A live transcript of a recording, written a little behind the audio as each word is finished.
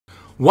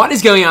What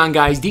is going on,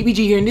 guys? DBG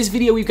here. In this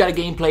video we've got a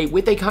gameplay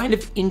with a kind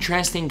of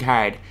interesting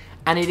card,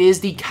 and it is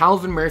the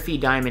Calvin Murphy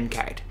Diamond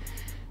card.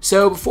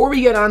 So before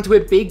we get on to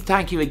it, big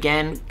thank you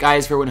again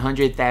guys for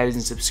 100,000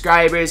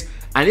 subscribers,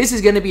 and this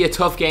is going to be a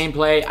tough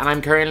gameplay, and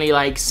I'm currently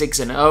like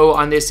 6-0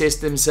 on this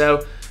system,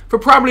 so for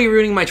probably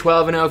ruining my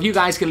 12-0, if you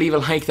guys could leave a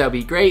like, that would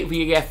be great. If we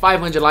could get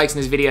 500 likes in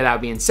this video, that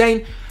would be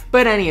insane.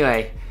 But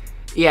anyway,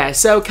 yeah,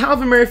 so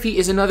Calvin Murphy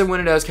is another one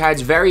of those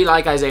cards very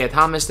like Isaiah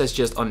Thomas that's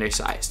just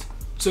undersized.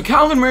 So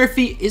Calvin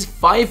Murphy is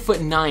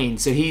 5'9",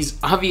 so he's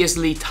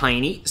obviously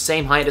tiny,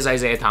 same height as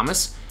Isaiah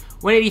Thomas,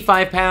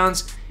 185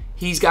 pounds.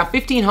 He's got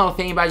 15 Hall of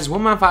Fame badges,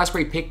 1-man fast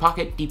break,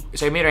 pickpocket,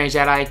 mid-range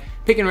Jedi,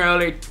 pick and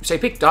roller,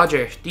 pick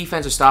dodger,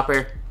 defensive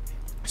stopper.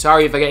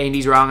 Sorry if I get any of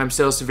these wrong, I'm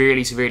still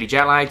severely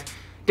jet lagged.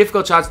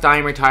 Difficult shots,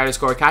 dimer, tire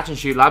score, catch and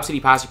shoot, lob city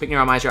passer, pick and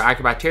roll maestro,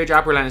 acrobat,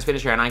 teardropper, relentless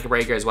finisher, and anchor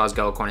breaker, as well as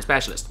goal corner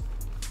specialist.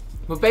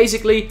 But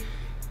basically,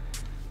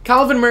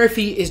 Calvin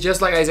Murphy is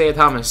just like Isaiah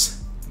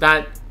Thomas,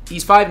 that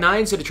he's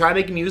 5'9", so to try and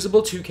make him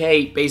usable,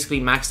 2K basically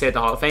maxed out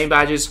the Hall of Fame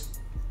badges,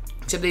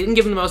 except they didn't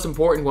give him the most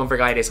important one for a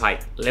guy this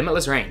height,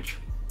 limitless range.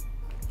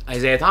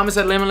 Isaiah Thomas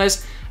had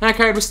limitless, and that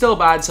card was still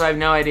bad, so I have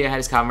no idea how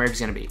this Calvin Murphy is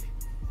going to be.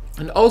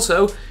 And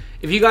also,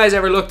 if you guys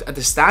ever looked at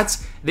the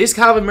stats, this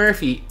Calvin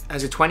Murphy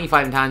has a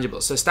 25 intangible,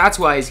 so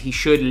stats-wise, he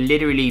should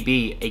literally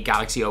be a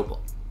Galaxy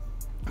Opal.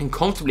 And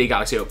comfortably a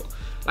Galaxy Opal.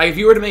 Like, if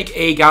you were to make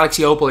a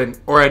Galaxy Opal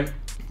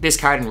this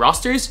card in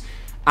rosters,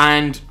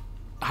 and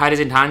had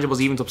his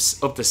intangibles even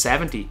up to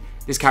 70,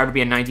 this card would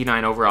be a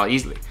 99 overall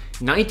easily.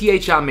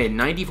 98 shot mid,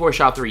 94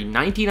 shot 3,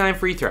 99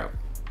 free throw.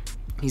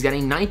 He's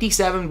getting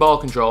 97 ball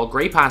control,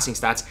 great passing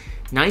stats,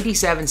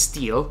 97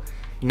 steal,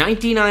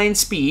 99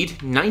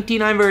 speed,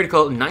 99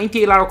 vertical,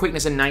 98 lateral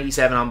quickness, and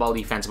 97 on ball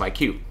defensive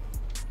IQ.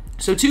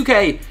 So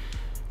 2K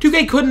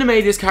couldn't have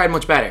made this card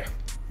much better,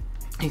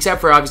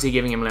 except for obviously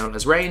giving him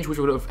limitless range, which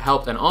would have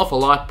helped an awful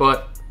lot.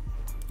 But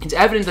it's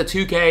evident that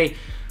 2K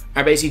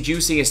are basically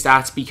juicing his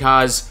stats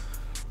because,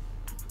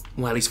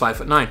 well, he's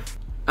 5'9".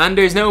 And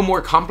there's no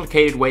more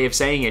complicated way of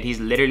saying it. He's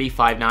literally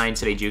 5'9",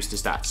 so they juiced the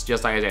stats,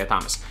 just like Isaiah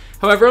Thomas.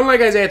 However,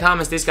 unlike Isaiah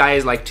Thomas, this guy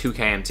is like 2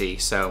 KMT,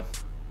 so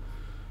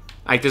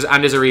like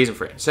there's a reason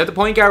for it. So at the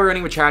point guard, we're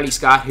running with Charlie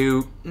Scott,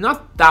 who,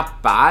 not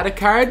that bad a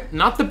card,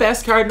 not the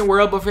best card in the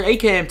world, but for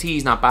 8 KMT,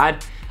 he's not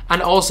bad.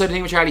 And also, the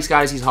thing with Charlie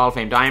Scott is he's Hall of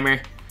Fame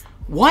dimer.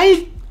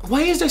 Why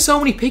is there so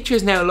many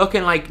pictures now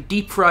looking like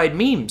deep fried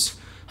memes?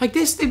 Like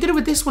this, they did it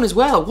with this one as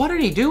well. What are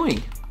they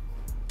doing?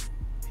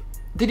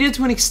 They did it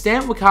to an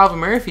extent with Calvin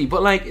Murphy,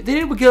 but like they did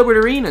it with Gilbert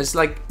Arenas.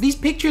 Like, these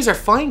pictures are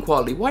fine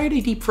quality. Why are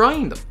they deep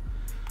frying them?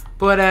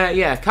 But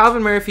yeah,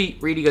 Calvin Murphy,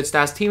 really good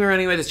stats. Team we're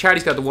running with is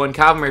Charlie's got the 1,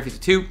 Calvin Murphy's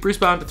the 2, Bruce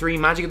Bowen at the 3,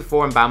 Magic at the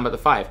 4, and Bam at the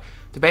 5.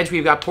 The bench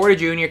we've got Porter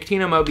Jr.,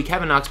 Katino Mobley,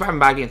 Kevin Knox, Marvin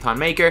Bagley, and Thon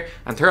Maker,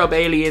 and Thurl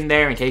Bailey in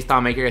there in case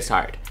Thon Maker gets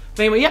tired.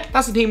 But anyway, yeah,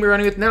 that's the team we're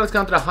running with. Now let's go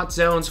on to the hot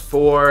zones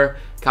for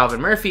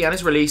Calvin Murphy and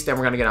his release, then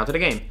we're going to get on to the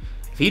game.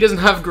 If he doesn't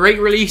have great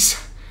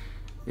release,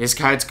 this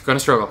card's going to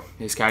struggle.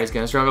 This card is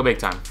going to struggle big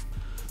time.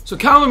 So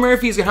Calvin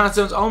Murphy's got hot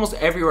zones almost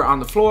everywhere on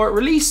the floor.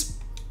 Release,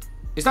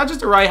 is that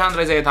just a right-handed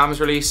Isaiah Thomas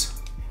release?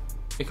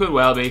 It could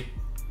well be.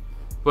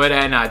 But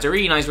nah, it's a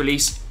really nice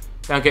release.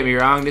 Don't get me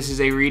wrong, this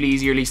is a really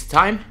easy release to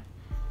time.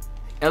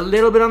 A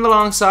little bit on the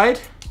long side.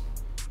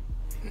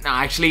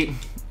 Nah, actually,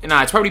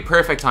 nah, it's probably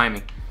perfect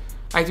timing.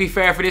 Like, to be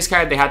fair, for this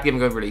card, they had to give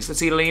him a good release. Let's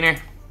see the leaner.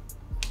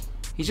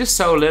 He's just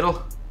so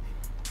little.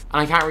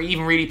 And I can't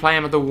even really play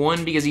him at the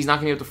 1 because he's not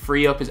going to be able to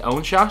free up his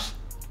own shot.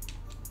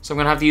 So I'm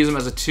going to have to use him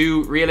as a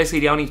 2. Realistically,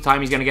 the only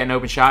time he's going to get an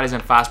open shot is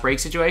in fast break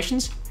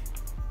situations.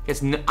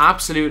 It's an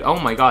absolute, oh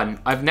my god,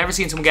 I've never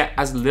seen someone get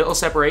as little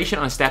separation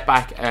on a step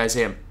back as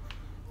him.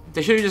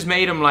 They should have just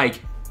made him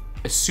like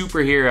a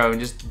superhero and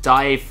just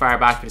dive far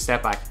back for the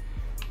step back.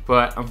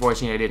 But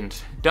unfortunately I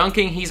didn't.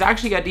 Dunking, he's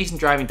actually got decent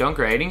driving dunk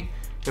rating.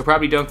 He'll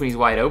probably dunk when he's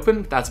wide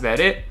open, that's about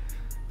it.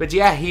 But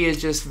yeah, he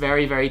is just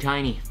very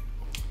tiny.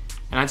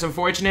 And that's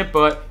unfortunate,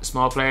 but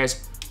small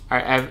players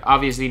are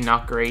obviously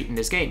not great in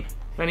this game.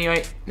 But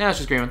anyway, now let's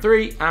just green on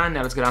 3, and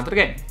now let's get on to the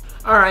game.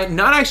 Alright,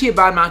 not actually a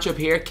bad matchup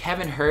here.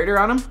 Kevin Herter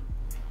on him.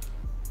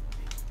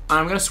 And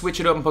I'm going to switch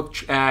it up and put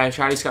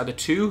Charlie Scott at the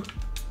 2.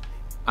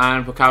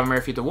 And put Calvin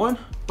Murphy at the 1.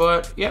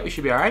 But yeah, we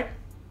should be alright.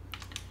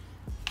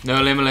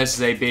 No limitless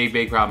is a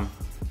big problem.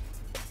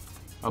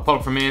 I'll pull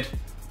up from mid.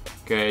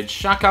 Good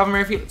shot, Calvin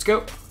Murphy. Let's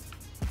go.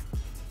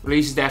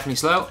 Release is definitely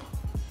slow.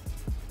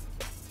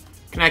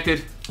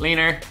 Connected.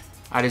 Leaner.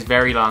 That is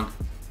very long.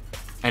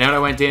 I know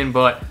that went in,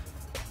 but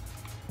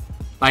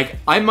like,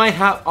 I might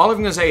have, all I'm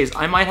going to say is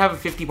I might have a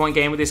 50-point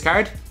game with this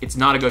card. It's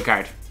not a good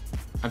card.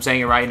 I'm saying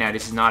it right now.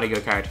 This is not a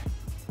good card.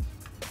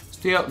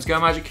 Steal. Let's go,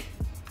 Magic.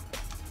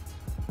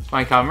 Let's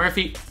find Calvin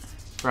Murphy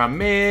from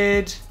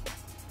mid.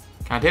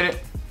 Can't hit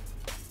it.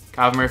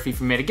 Calvin Murphy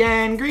from mid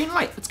again. Green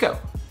light. Let's go.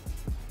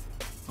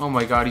 Oh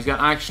my god, he's got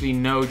actually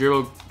no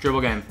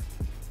dribble game.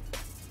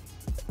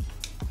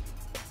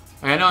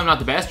 Like, I know I'm not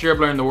the best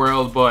dribbler in the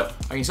world, but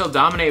I can still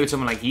dominate with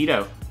someone like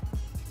Hito.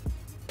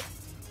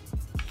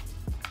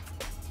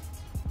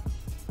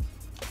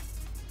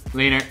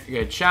 Leaner,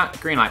 good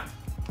shot, green light.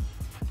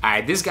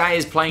 Alright, this guy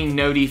is playing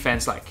no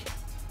defense like.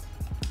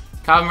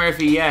 Calvin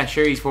Murphy, yeah,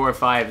 sure he's 4 or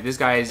 5, but this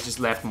guy is just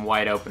left him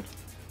wide open.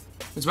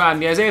 It's bad. In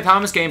the Isaiah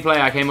Thomas gameplay,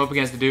 I came up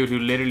against a dude who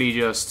literally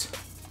just...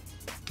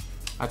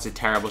 That's a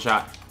terrible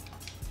shot.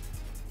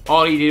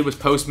 All he did was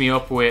post me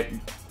up with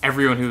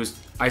everyone who was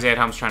Isaiah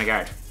Thomas trying to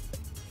guard.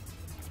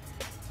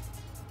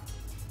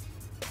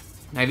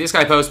 Now, if this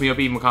guy posts me up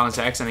even with Colin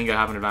Sexton, I think I'll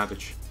have an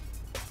advantage.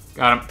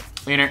 Got him.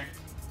 Leaner.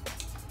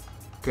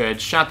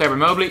 Good shot there by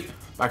Mobley.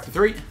 Back to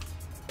 3.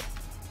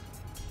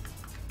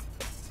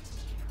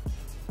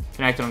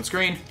 Connected on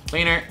screen.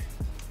 Leaner.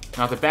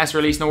 Not the best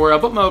release in the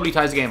world, but Mobley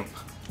ties the game up.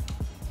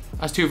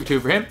 That's 2 for 2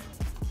 for him.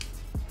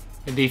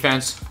 In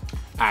defense.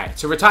 Alright,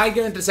 so we're tied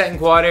going into the second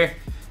quarter.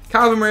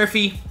 Calvin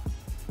Murphy.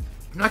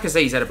 I'm not going to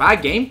say he's had a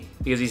bad game,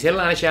 because he's hit a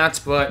lot of shots,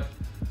 but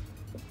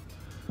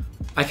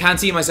I can't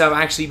see myself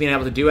actually being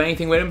able to do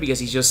anything with him, because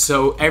he's just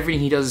so...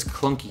 Everything he does is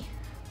clunky.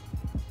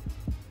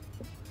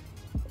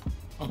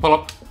 I'll pull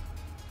up.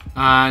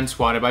 And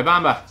swatted by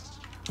Bamba.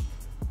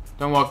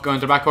 Don't walk, go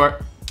into the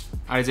backcourt.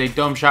 That is a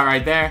dumb shot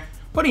right there.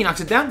 But he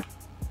knocks it down.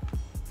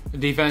 The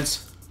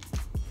defense.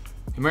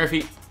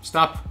 Murphy,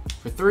 stop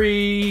for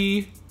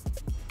 3.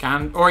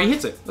 Or he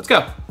hits it. Let's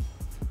go.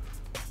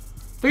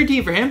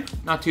 13 for him.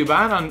 Not too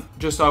bad on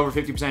just over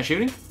 50%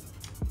 shooting.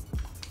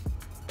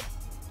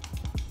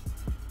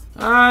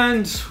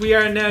 And we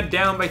are now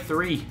down by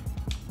 3.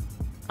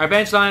 Our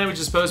bench line, which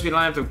is supposed to be the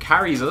lineup that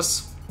carries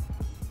us,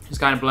 is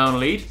kind of blown a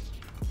lead.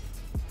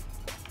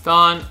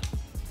 Thon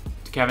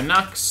to Kevin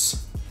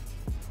Knox.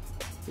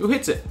 Who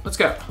hits it? Let's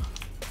go.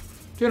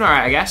 Doing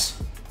alright, I guess.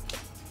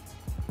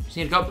 Just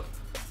need a couple.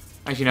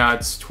 Actually, no,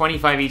 it's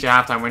 25 each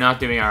at halftime. We're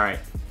not doing alright.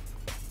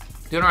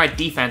 Doing alright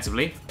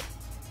defensively.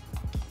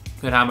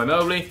 Good hand by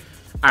Mobley.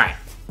 Alright.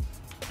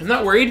 I'm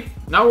not worried.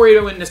 Not worried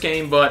to win this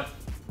game, but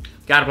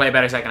gotta play a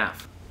better second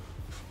half.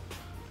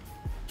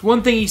 It's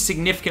one thing he's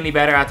significantly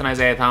better at than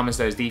Isaiah Thomas,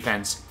 though, is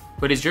defense.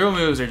 But his dribble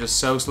moves are just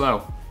so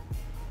slow.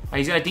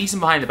 He's got a decent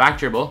behind the back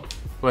dribble,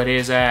 but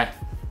his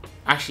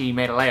actually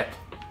made a layup.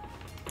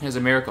 It's a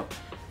miracle.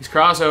 His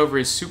crossover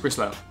is super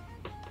slow.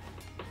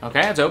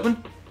 Okay, it's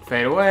open.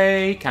 Fade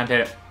away. Can't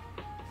hit it.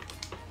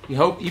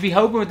 You'd be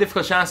hoping with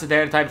difficult shots that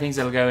they're the type of things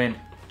that'll go in.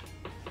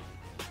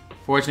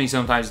 Fortunately,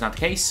 sometimes it's not the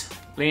case.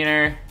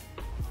 Leaner.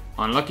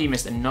 Unlucky.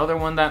 Missed another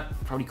one that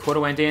probably could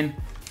have went in.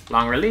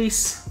 Long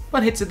release.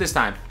 But hits it this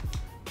time.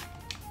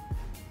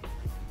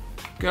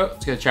 Go.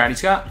 Let's go to Charlie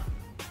Scott.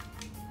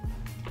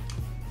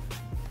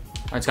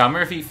 Let's go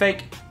Murphy.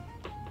 Fake.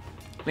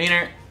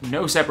 Leaner.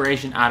 No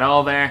separation at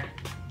all there.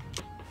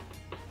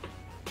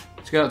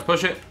 Let's go. Let's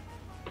push it.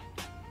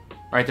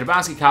 Right to the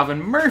basket.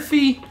 Calvin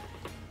Murphy.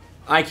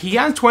 Like, he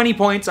has 20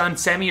 points on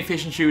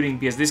semi-efficient shooting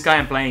because this guy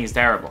I'm playing is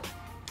terrible.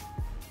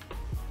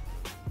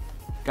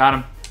 Got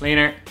him.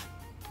 Leaner.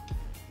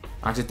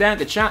 Knocks it down.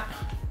 Good shot.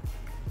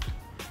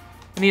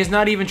 And he has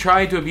not even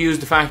tried to abuse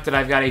the fact that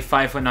I've got a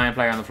 5'9"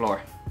 player on the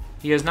floor.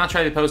 He has not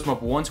tried to post him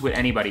up once with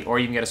anybody or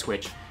even get a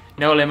switch.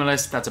 No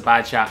limitless. That's a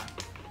bad shot.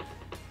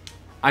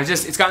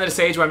 It's gotten to the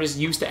stage where I'm just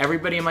used to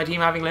everybody in my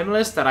team having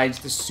limitless that I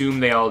just assume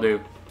they all do.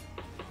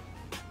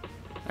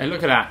 Hey,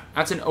 look at that.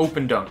 That's an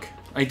open dunk.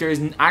 Like, there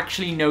is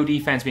actually no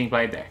defense being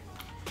played there.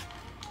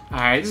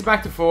 Alright, this is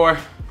back to 4.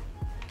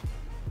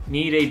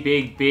 Need a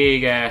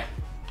big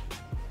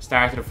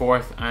start to the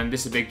 4th. And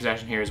this is a big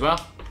possession here as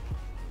well.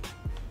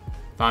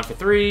 Thon for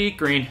 3.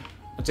 Green.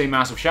 That's a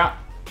massive shot.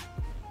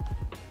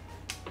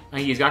 I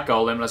think he's got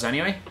goal limitless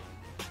anyway.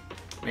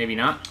 Maybe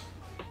not.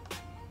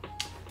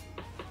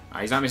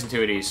 He's not missing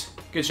 2 of these.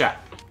 Good shot.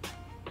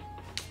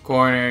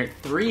 Corner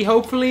 3,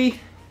 hopefully.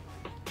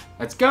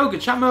 Let's go.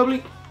 Good shot,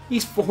 Mobley.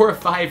 He's 4 or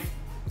 5.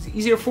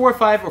 He's either 4 or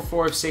 5 or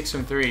 4 of 6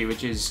 from 3,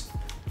 which is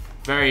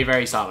very,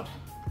 very solid.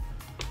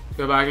 Let's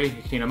go Bagley.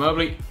 Coutinho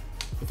Mobley.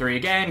 For 3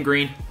 again.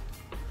 Green.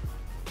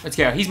 Let's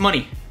go. He's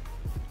money.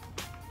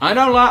 I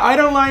don't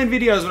lie in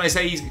videos when I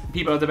say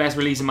people are the best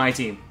release in my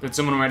team. That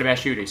some of them are the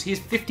best shooters. He has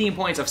 15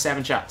 points off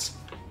 7 shots.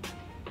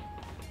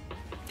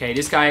 Okay,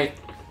 this guy,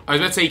 I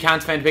was about to say he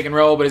can't defend pick and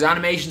roll, but his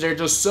animations are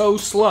just so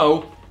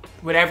slow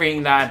with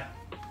everything that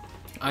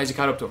Isaac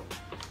caught up to him.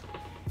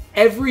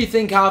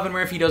 Everything Calvin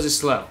Murphy does is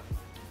slow.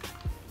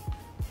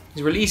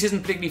 His release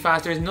isn't particularly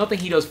fast. There's nothing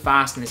he does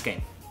fast in this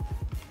game.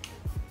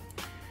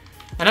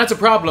 And that's a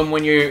problem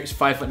when you're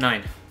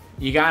 5'9".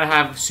 You gotta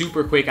have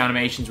super quick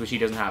animations, which he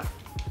doesn't have.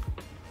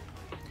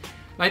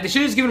 Like, they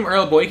should have just given him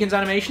Earl Boykins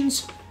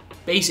animations.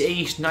 Base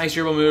 8, nice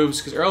dribble moves,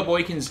 because Earl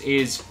Boykins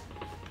is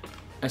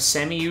a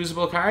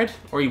semi-usable card,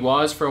 or he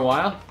was for a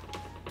while.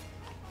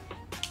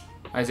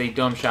 That's a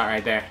dumb shot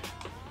right there.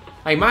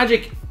 Like,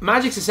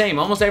 Magic's the same.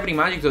 Almost everything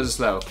Magic does is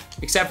slow.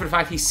 Except for the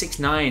fact he's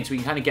 6'9", so he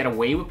can kind of get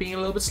away with being a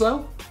little bit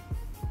slow.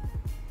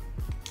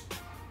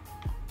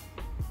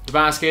 The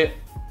basket.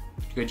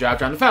 Good job,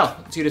 John DeFell.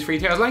 Let's see what his free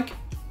throws like.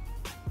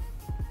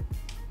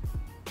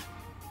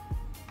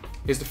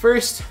 Here's the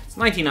first. It's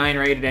 99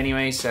 rated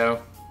anyway,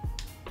 so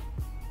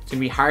it's going to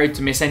be hard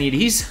to miss any of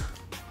these.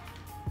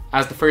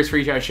 As the first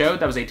free throw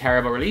showed, that was a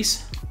terrible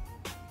release.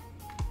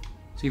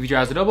 See if he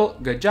draws the double.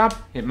 Good job.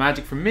 Hit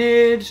Magic from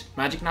mid.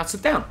 Magic knocks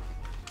it down.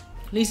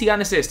 At least he got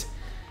an assist.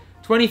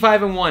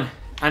 25 and 1.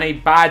 And a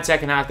bad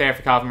second half there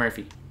for Calvin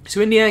Murphy. So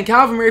in the end,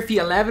 Calvin Murphy,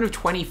 11 of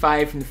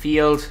 25 from the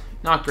field.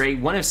 Not great.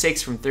 1 of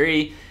 6 from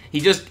 3.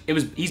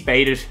 He's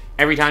baited.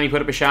 Every time he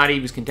put up a shot, he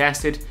was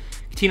contested.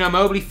 Tino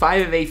Mobley,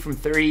 5 of 8 from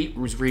 3.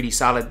 Was really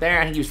solid there.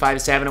 I think he was 5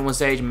 of 7 at one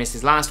stage and missed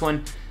his last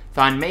one.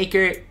 Van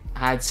Maker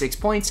had 6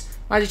 points.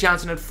 Magic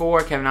Johnson had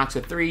 4. Kevin Knox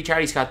had 3.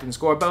 Charlie Scott didn't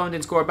score. Bowen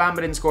didn't score. Bamba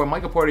didn't score.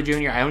 Michael Porter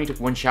Jr. I only took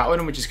 1 shot with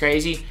him, which is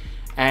crazy.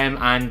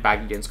 And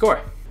Bagley didn't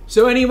score.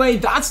 So anyway,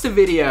 that's the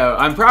video.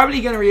 I'm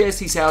probably going to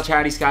realistically sell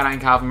Charlie Scott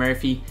and Calvin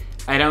Murphy.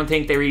 I don't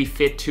think they really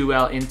fit too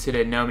well into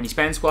the No Money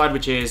Spent squad,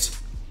 which is...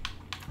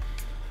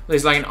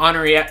 There's like an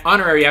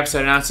honorary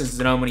episode announced since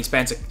the No Money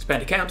Spent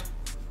account.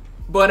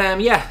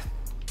 But yeah.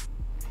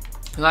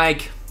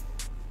 Like,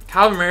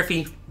 Calvin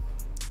Murphy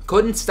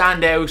couldn't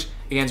stand out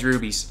against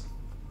rubies.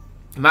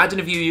 Imagine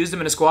if you used him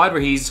in a squad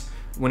where he's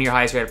one of your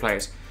highest rated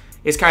players.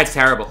 His card's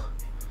terrible.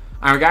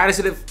 And regardless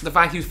of the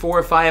fact he's 4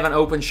 or 5 on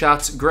open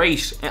shots,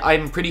 great.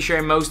 I'm pretty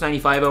sure most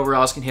 95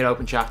 overalls can hit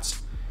open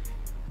shots.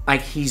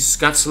 Like, he's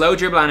got slow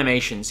dribble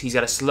animations. He's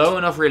got a slow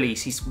enough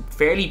release. He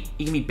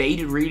can be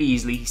baited really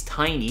easily. He's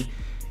tiny.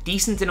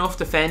 Decent enough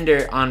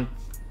defender on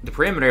the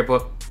perimeter,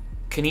 but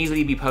can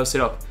easily be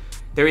posted up.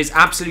 There is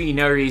absolutely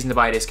no reason to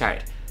buy this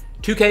card.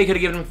 2K could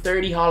have given him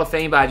 30 Hall of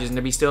Fame badges and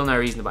there'd be still no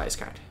reason to buy this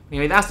card.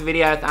 Anyway, that's the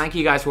video. Thank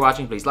you guys for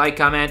watching. Please like,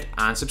 comment,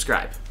 and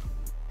subscribe.